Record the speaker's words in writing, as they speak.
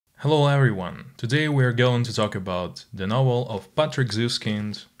Hello everyone! Today we are going to talk about the novel of Patrick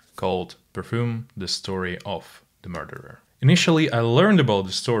Suskind called Perfume The Story of the Murderer. Initially, I learned about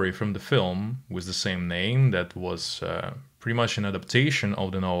the story from the film with the same name that was pretty much an adaptation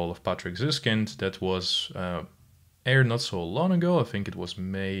of the novel of Patrick Suskind that was aired not so long ago. I think it was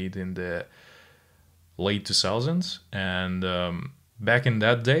made in the late 2000s, and back in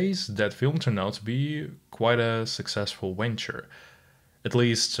that days, that film turned out to be quite a successful venture. At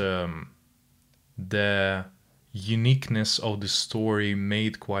least the uniqueness of the story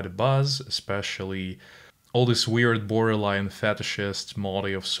made quite a buzz, especially all this weird borderline fetishist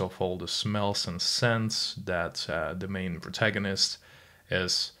motifs of all the smells and scents that the main protagonist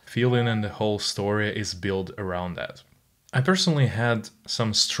is feeling, and the whole story is built around that. I personally had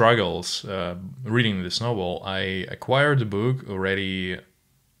some struggles reading this novel. I acquired the book already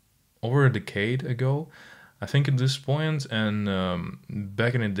over a decade ago, I think, at this point, and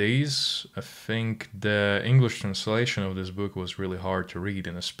back in the days, I think the English translation of this book was really hard to read,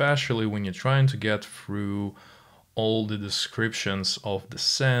 and especially when you're trying to get through all the descriptions of the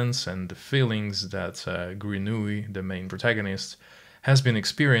scents and the feelings that Grenouille, the main protagonist, has been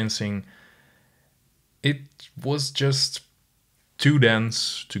experiencing, it was just too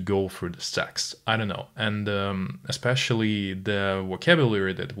dense to go through this text. I don't know. And especially the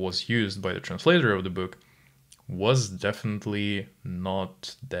vocabulary that was used by the translator of the book was definitely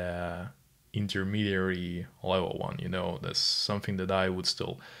not the intermediary level one. That's something that I would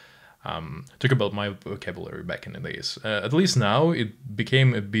still talk about my vocabulary back in the days. At least now it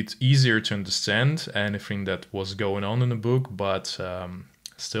became a bit easier to understand anything that was going on in the book, but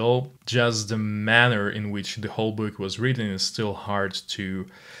still, just the manner in which the whole book was written is still hard to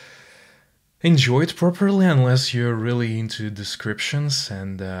enjoy it properly unless you're really into descriptions,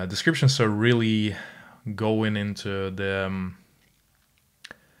 and descriptions are really going into the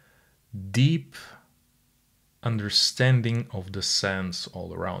deep understanding of the sense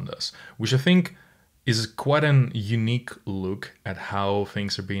all around us, which I think is quite an unique look at how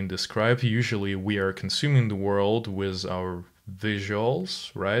things are being described. Usually we are consuming the world with our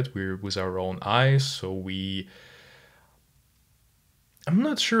visuals, right? We're with our own eyes, so I'm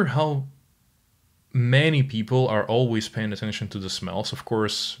not sure how many people are always paying attention to the smells. Of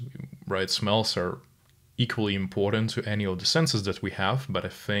course, right, smells are equally important to any of the senses that we have, but I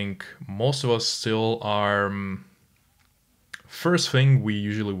think most of us still are first thing we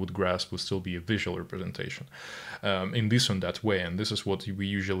usually would grasp would still be a visual representation in this and that way, and this is what we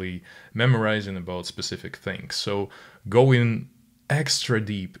usually memorize in about specific things. So going extra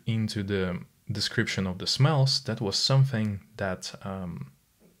deep into the description of the smells, that was something that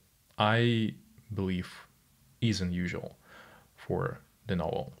I believe is unusual for the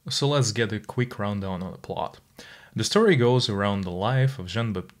novel. So let's get a quick rundown on the plot. The story goes around the life of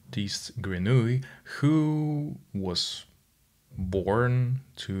Jean Baptiste Grenouille, who was born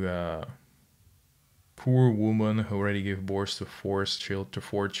to a poor woman who already gave birth to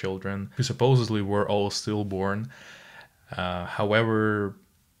four children, who supposedly were all stillborn. However,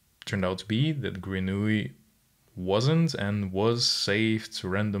 turned out to be that Grenouille wasn't, and was saved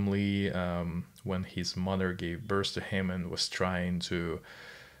randomly when his mother gave birth to him and was trying to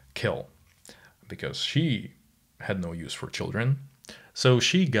kill, because she had no use for children. So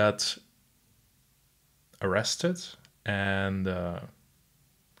she got arrested and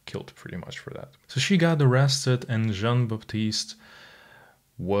killed pretty much for that. So she got arrested, and Jean Baptiste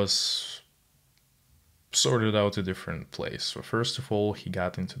was sorted out a different place. So first of all, he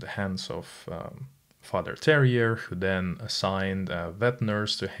got into the hands of Father Terrier, who then assigned a vet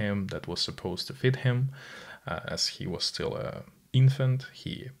nurse to him that was supposed to feed him. As he was still an infant,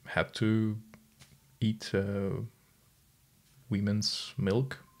 he had to eat women's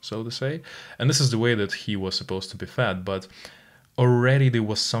milk, so to say. And this is the way that he was supposed to be fed. But already there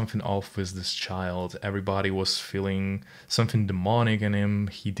was something off with this child. Everybody was feeling something demonic in him.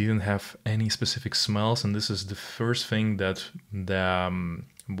 He didn't have any specific smells. And this is the first thing that the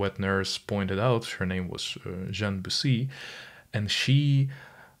wet nurse pointed out. Her name was Jean Baptiste. And she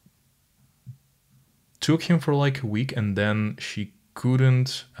took him for like a week, and then she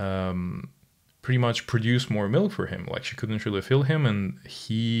couldn't pretty much produce more milk for him. Like, she couldn't really fill him, and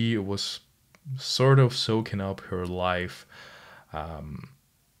he was sort of soaking up her life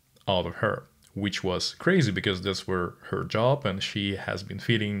out of her, which was crazy because that's were her job, and she has been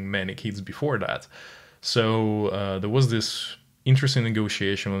feeding many kids before that. So there was this interesting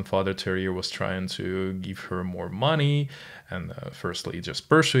negotiation when Father Terrier was trying to give her more money and firstly just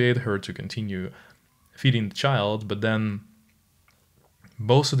persuade her to continue feeding the child, but then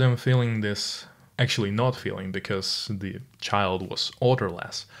both of them feeling this actually not feeling because the child was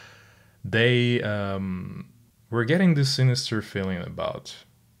odorless. They were getting this sinister feeling about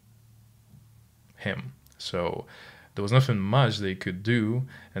him. So there was nothing much they could do,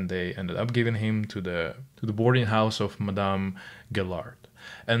 and they ended up giving him to the boarding house of Madame Gillard.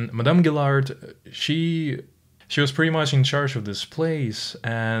 And Madame Gillard, she was pretty much in charge of this place,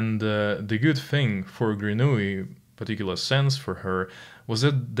 and the good thing for Grenouille, particular sense for her, was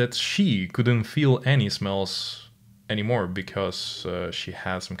that she couldn't feel any smells anymore because she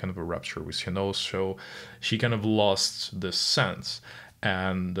had some kind of a rupture with her nose, so she kind of lost this sense.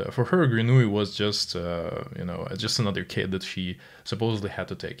 And for her, Grenouille was just, just another kid that she supposedly had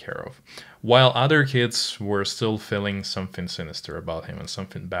to take care of. While other kids were still feeling something sinister about him and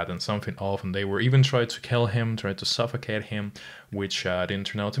something bad and something off, and they were even trying to kill him, trying to suffocate him, which didn't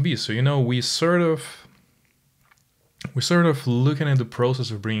turn out to be. So, we're sort of looking at the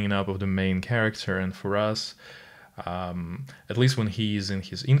process of bringing up of the main character, and for us, at least when he's in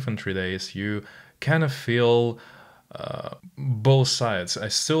his infantry days, you kind of feel both sides. I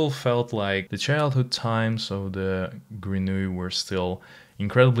still felt like the childhood times of the Grenouille were still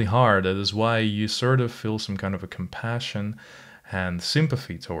incredibly hard. That is why you sort of feel some kind of a compassion and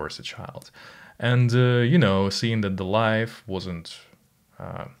sympathy towards the child. And, seeing that the life wasn't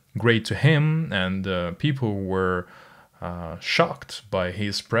great to him, and people were shocked by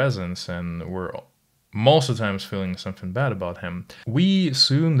his presence and were most of the times feeling something bad about him, we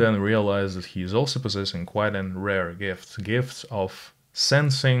soon then realized that he is also possessing quite a rare gift of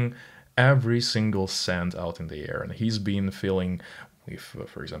sensing every single scent out in the air. And he's been feeling if,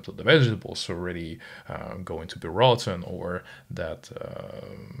 for example, the vegetables already going to be rotten, or that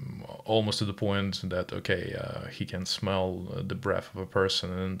almost to the point that, he can smell the breath of a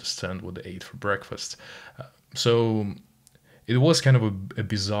person and understand what they ate for breakfast. So it was kind of a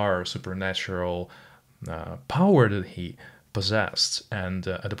bizarre supernatural power that he possessed, and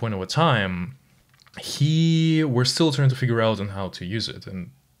at the point of a time we're still trying to figure out on how to use it.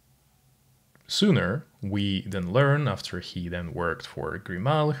 And sooner we then learn, after he then worked for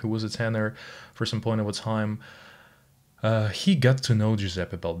Grimal, who was a tenor for some point of a time, he got to know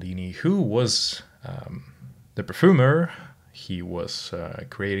Giuseppe Baldini, who was the perfumer. He was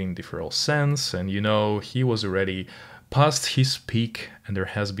creating different scents, and he was already past his peak, and there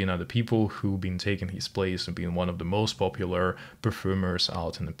has been other people who've been taking his place and been one of the most popular perfumers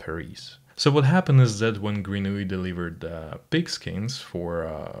out in Paris. So what happened is that when Grenouille delivered pigskins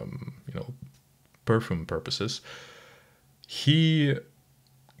for, perfume purposes, he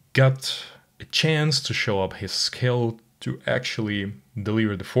got a chance to show up his skill to actually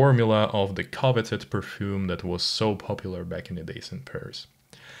deliver the formula of the coveted perfume that was so popular back in the days in Paris.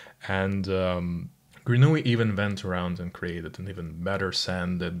 And Grenouille even went around and created an even better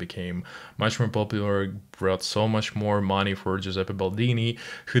scent that became much more popular, brought so much more money for Giuseppe Baldini,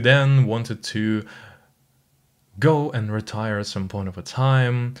 who then wanted to go and retire at some point of a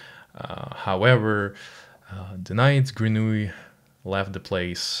time. However, the night Grenouille left the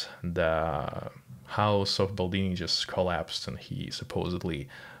place, the house of Baldini just collapsed and he supposedly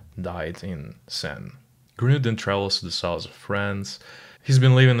died in Seine. Grenouille then travels to the south of France. He's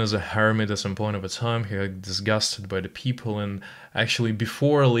been living as a hermit at some point of a time. He got disgusted by the people, and actually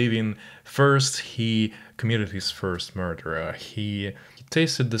before leaving, first he committed his first murder. He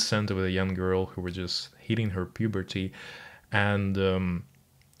tasted the scent of a young girl who was just hitting her puberty, and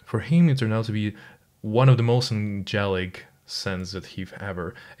for him it turned out to be one of the most angelic scents that he've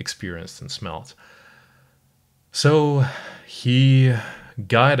ever experienced and smelled. So he,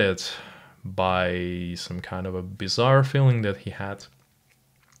 guided by some kind of a bizarre feeling that he had,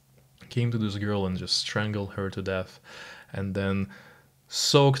 came to this girl and just strangled her to death, and then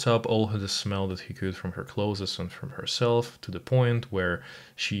soaked up all of the smell that he could from her clothes and from herself, to the point where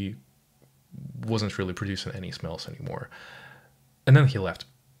she wasn't really producing any smells anymore. And then he left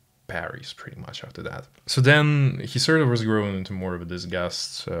Paris pretty much after that. So then he sort of was growing into more of a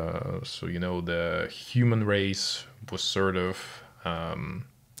disgust. The human race was sort of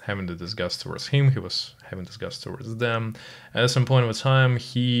having the disgust towards him. He was having disgust towards them. And at some point of time,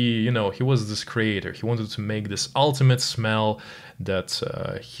 he was this creator. He wanted to make this ultimate smell that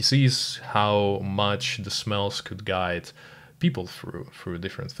he sees how much the smells could guide people through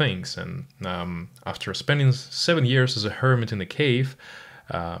different things. And after spending 7 years as a hermit in a cave,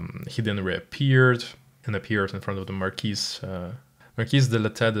 he then reappeared and appeared in front of the Marquise de la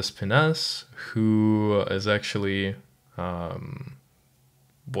Tête d'Espinasse, who is actually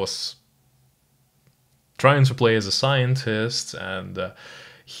was trying to play as a scientist, and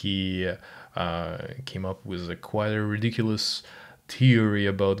he came up with quite a ridiculous theory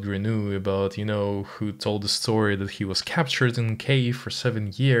about Grenouille, about, who told the story that he was captured in a cave for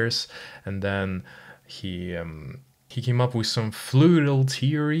 7 years, and then he came up with some fluidal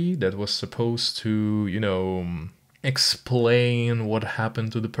theory that was supposed to, explain what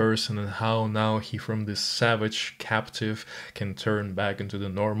happened to the person and how now he, from this savage captive, can turn back into the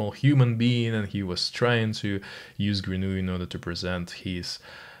normal human being. And he was trying to use Grenouille in order to present his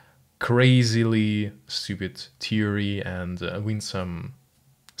crazily stupid theory and win some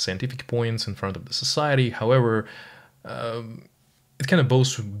scientific points in front of the society. However, it kind of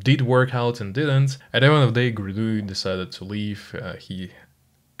both did work out and didn't. At the end of the day, Grenouille decided to leave. He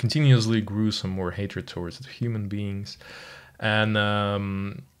continuously grew some more hatred towards the human beings,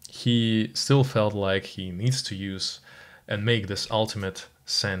 and he still felt like he needs to use and make this ultimate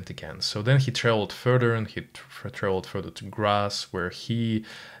scent again. So then he traveled further, and he traveled further to Grasse, where he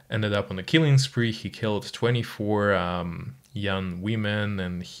ended up on a killing spree. He killed 24 young women,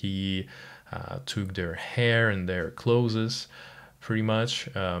 and he took their hair and their clothes, pretty much,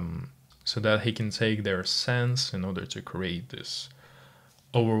 so that he can take their scents in order to create this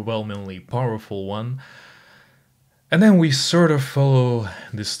overwhelmingly powerful one. And then we sort of follow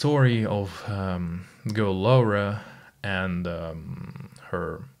the story of girl Laura and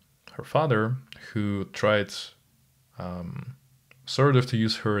her father, who tried sort of to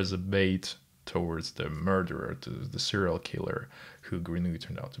use her as a bait towards the murderer, to the serial killer who Grenouille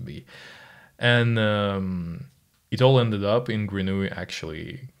turned out to be. And it all ended up in Grenouille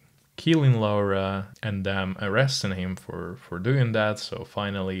actually killing Laura and them arresting him for doing that. So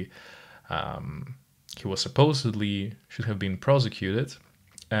finally, he was supposedly should have been prosecuted.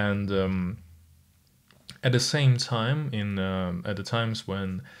 And at the same time, at the times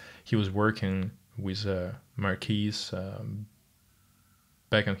when he was working with Marquise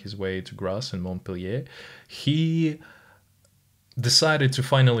back on his way to Grasse in Montpellier, he decided to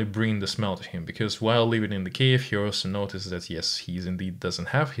finally bring the smell to him, because while living in the cave, he also noticed that yes, he indeed doesn't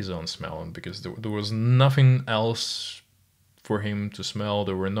have his own smell, and because there was nothing else for him to smell,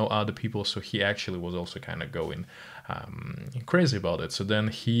 there were no other people, so he actually was also kind of going crazy about it. So then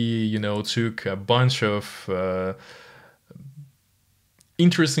he, took a bunch of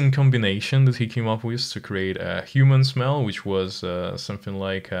interesting combination that he came up with to create a human smell, which was something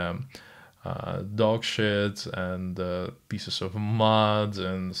like dog shit and pieces of mud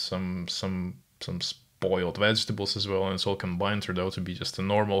and some spoiled vegetables as well, and it's all combined turned out to be just a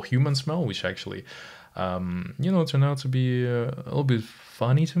normal human smell, which actually turned out to be a little bit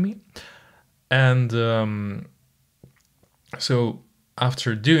funny to me. And so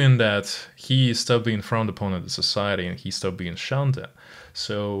after doing that, he stopped being frowned upon in the society, and he stopped being shunned at.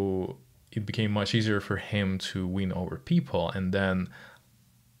 So it became much easier for him to win over people. And then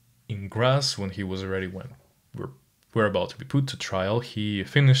in Grasse, when he was already, when we're about to be put to trial, he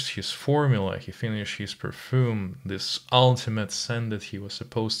finished his formula, he finished his perfume, this ultimate scent that he was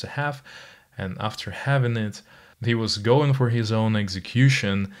supposed to have. And after having it, he was going for his own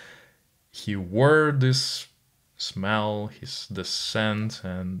execution. He wore this smell, this scent,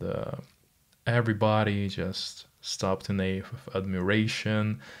 and everybody just stopped in awe of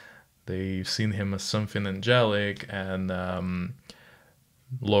admiration. They've seen him as something angelic, and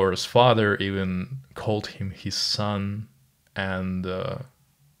Laura's father even called him his son, and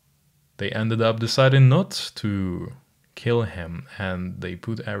they ended up deciding not to kill him, and they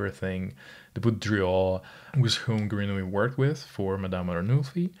put Driot, with whom Grenouille worked with, for Madame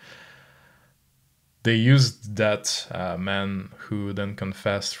Arnulfi. They used that man who then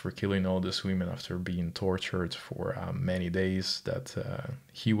confessed for killing all these women after being tortured for many days, that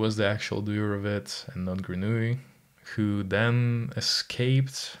he was the actual doer of it and not Grenouille, who then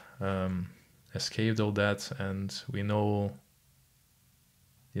escaped all that, and we know,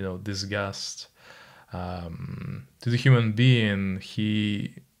 disgust to the human being.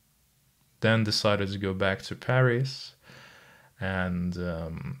 He then decided to go back to Paris, and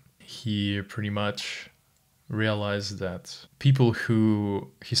he pretty much realized that people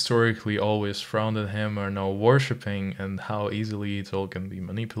who historically always frowned at him are now worshipping, and how easily it all can be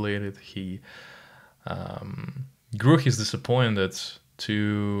manipulated. He grew his disappointment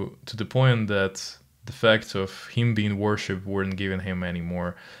to the point that the fact of him being worshipped weren't giving him any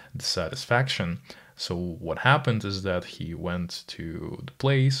more the satisfaction. So what happened is that he went to the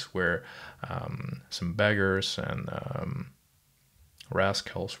place where some beggars and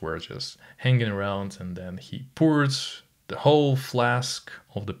rascals were just hanging around, and then he poured the whole flask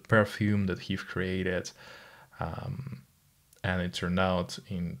of the perfume that he created, and it turned out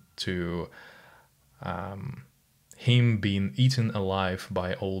into him being eaten alive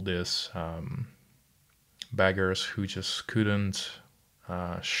by all these beggars who just couldn't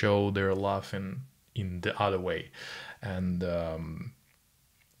show their love in the other way. And that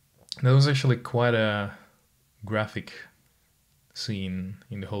was actually quite a graphic scene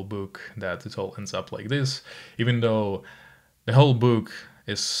in the whole book, that it all ends up like this, even though the whole book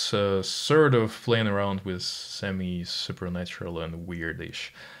is sort of playing around with semi-supernatural and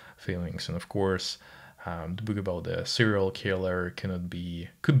weirdish feelings. And of course, the book about the serial killer could be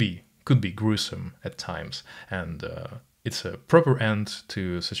gruesome at times, and it's a proper end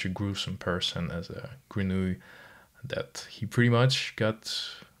to such a gruesome person as a Grenouille, that he pretty much got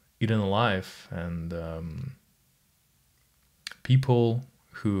eaten alive, and people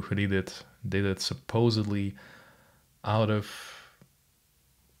who did it supposedly out of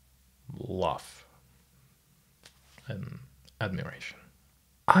love and admiration.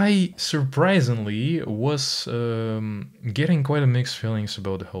 I surprisingly was getting quite a mixed feelings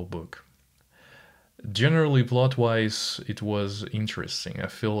about the whole book. Generally, plot-wise, it was interesting. I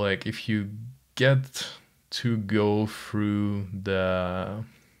feel like if you get to go through the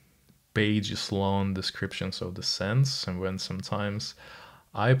pages-long descriptions of the scents, and when sometimes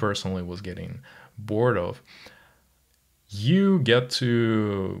I personally was getting bored of, you get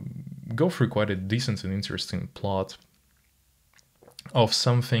to go through quite a decent and interesting plot of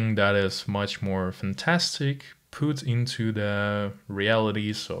something that is much more fantastic, put into the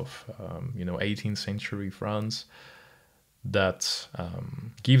realities of 18th century France, that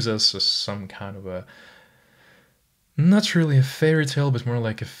gives us some kind of a, not really a fairy tale, but more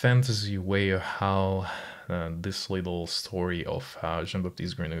like a fantasy way of how this little story of Jean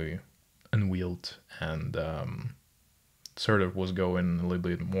Baptiste Grenouille unveiled, and sort of was going a little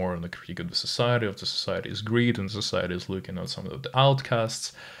bit more on the critique of the society's greed, and society's looking at some of the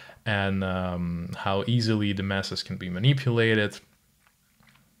outcasts, and how easily the masses can be manipulated.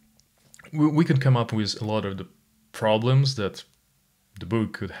 We could come up with a lot of the problems that the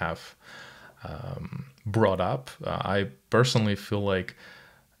book could have brought up. I personally feel like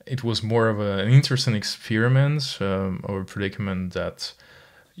it was more of an interesting experiment or predicament, that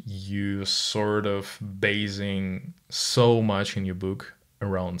you sort of basing so much in your book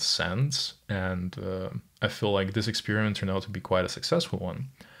around scents, and I feel like this experiment turned out to be quite a successful one,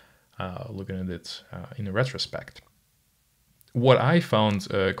 looking at it in a retrospect. What I found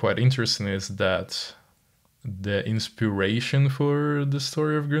quite interesting is that the inspiration for the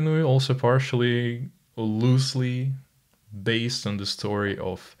story of Grenouille also partially loosely based on the story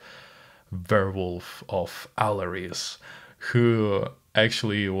of Werewolf of Alaris, who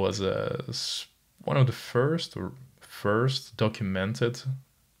actually was one of the first documented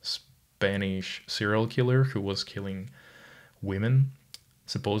Spanish serial killer who was killing women,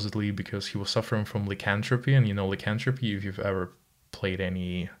 supposedly because he was suffering from lycanthropy. And lycanthropy, if you've ever played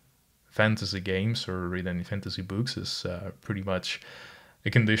any fantasy games or read any fantasy books, is pretty much a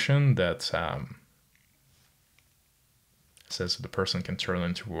condition that says the person can turn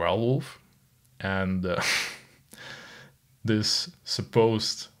into a werewolf. And this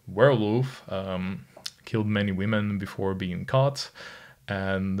supposed werewolf killed many women before being caught,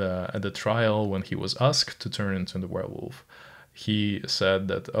 and at the trial, when he was asked to turn into the werewolf, he said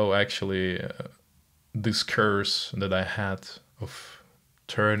that, oh, actually, this curse that I had of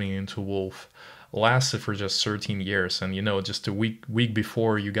turning into wolf lasted for just 13 years, and just a week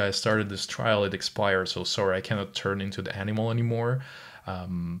before you guys started this trial, it expired, so sorry, I cannot turn into the animal anymore.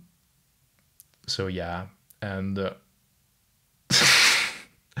 So yeah, and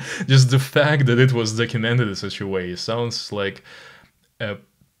just the fact that it was documented in such a way sounds like a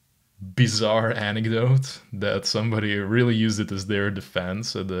bizarre anecdote that somebody really used it as their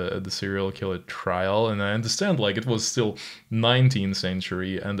defense at the serial killer trial. And I understand, like, it was still 19th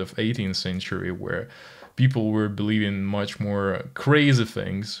century, end of 18th century, where people were believing much more crazy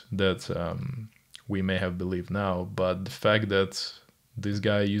things that we may have believed now. But the fact that this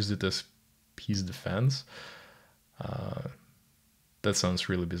guy used it as his defense, that sounds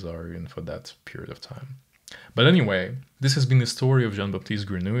really bizarre even for that period of time. But anyway, this has been the story of Jean Baptiste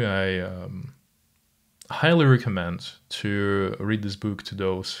Grenouille. I highly recommend to read this book to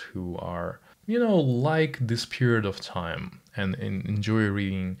those who are, like this period of time and enjoy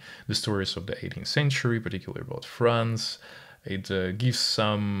reading the stories of the 18th century, particularly about France. It gives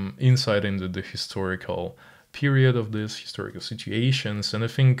some insight into the historical period of this, historical situations, and I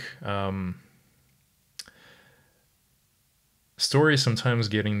think stories sometimes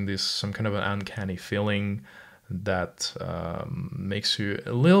getting some kind of an uncanny feeling that makes you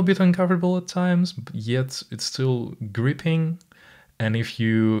a little bit uncomfortable at times, but yet it's still gripping. And if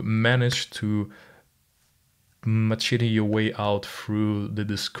you manage to machete your way out through the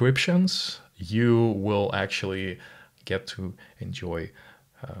descriptions, you will actually get to enjoy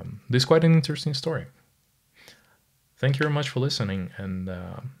this quite an interesting story. Thank you very much for listening, and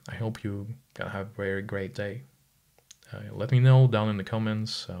I hope you have a very great day. Let me know down in the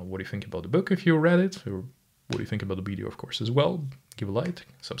comments what do you think about the book if you read it, or what do you think about the video, of course, as well. Give a like,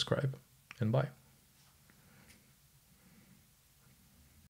 subscribe, and bye.